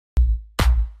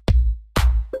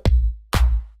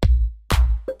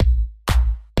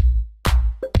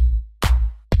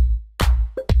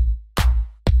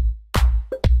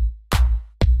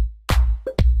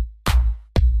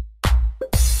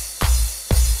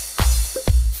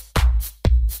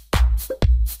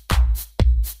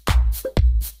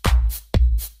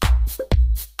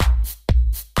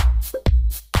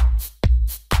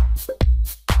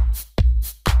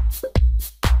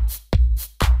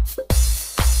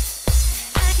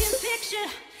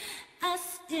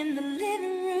in the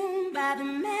living room by the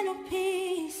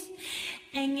mantelpiece,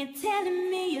 and you're telling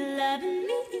me you're loving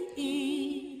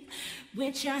me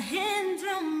with your hands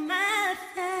on my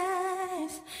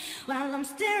thighs while I'm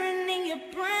staring in your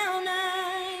brown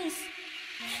eyes.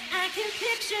 I can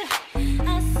picture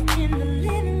us in the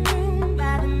living room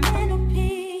by the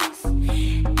mantelpiece,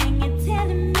 and you're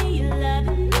telling me you're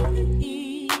loving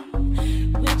me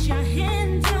with your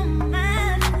hands on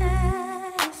my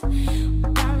thighs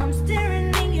while I'm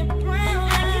staring in your brown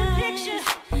eyes. I can picture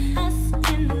us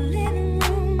in the living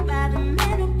room by the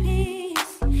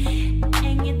mantelpiece,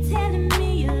 and you're telling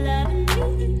me you're loving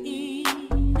me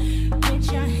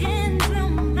with your hands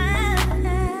on my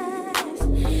thighs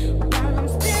while I'm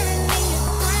staring in your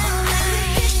brown eyes. I can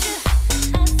picture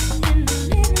us in the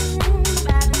living room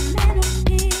by the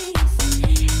mantelpiece,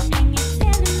 and you're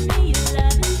telling me you're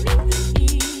loving me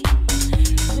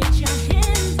with your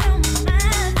hands on my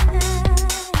thighs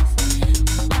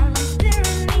while I'm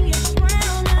staring in your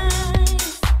brown eyes.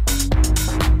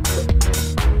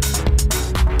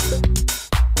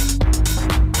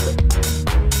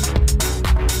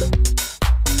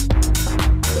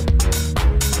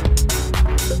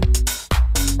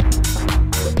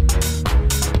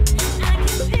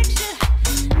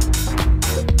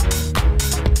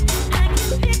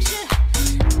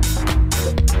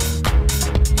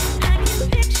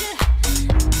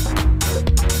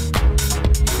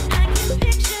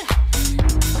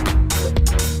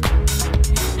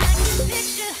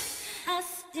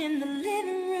 In the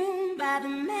living room by the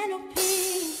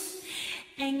mantelpiece,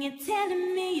 and you're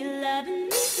telling me you're loving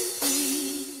me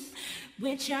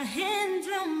with your hands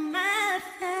on my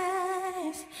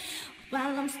thighs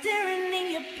while I'm staring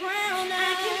in your brown eyes.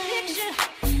 I can picture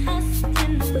us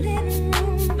in the living